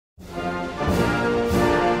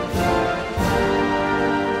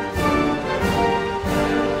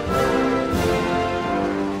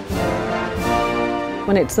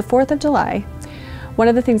when it's the 4th of July, one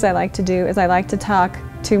of the things I like to do is I like to talk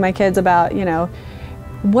to my kids about, you know,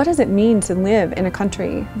 what does it mean to live in a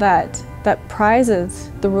country that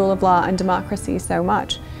prizes the rule of law and democracy so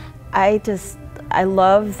much? I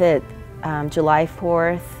love that July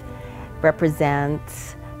 4th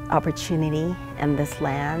represents opportunity in this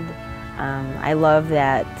land. I love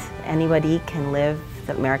that anybody can live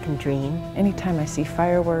the American dream. Anytime I see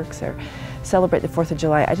fireworks or celebrate the 4th of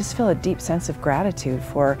July, I just feel a deep sense of gratitude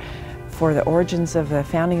for the origins of the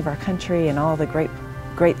founding of our country and all the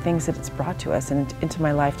great things that it's brought to us and into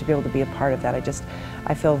my life to be able to be a part of that.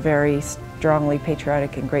 I feel very strongly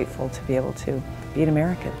patriotic and grateful to be able to be an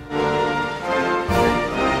American.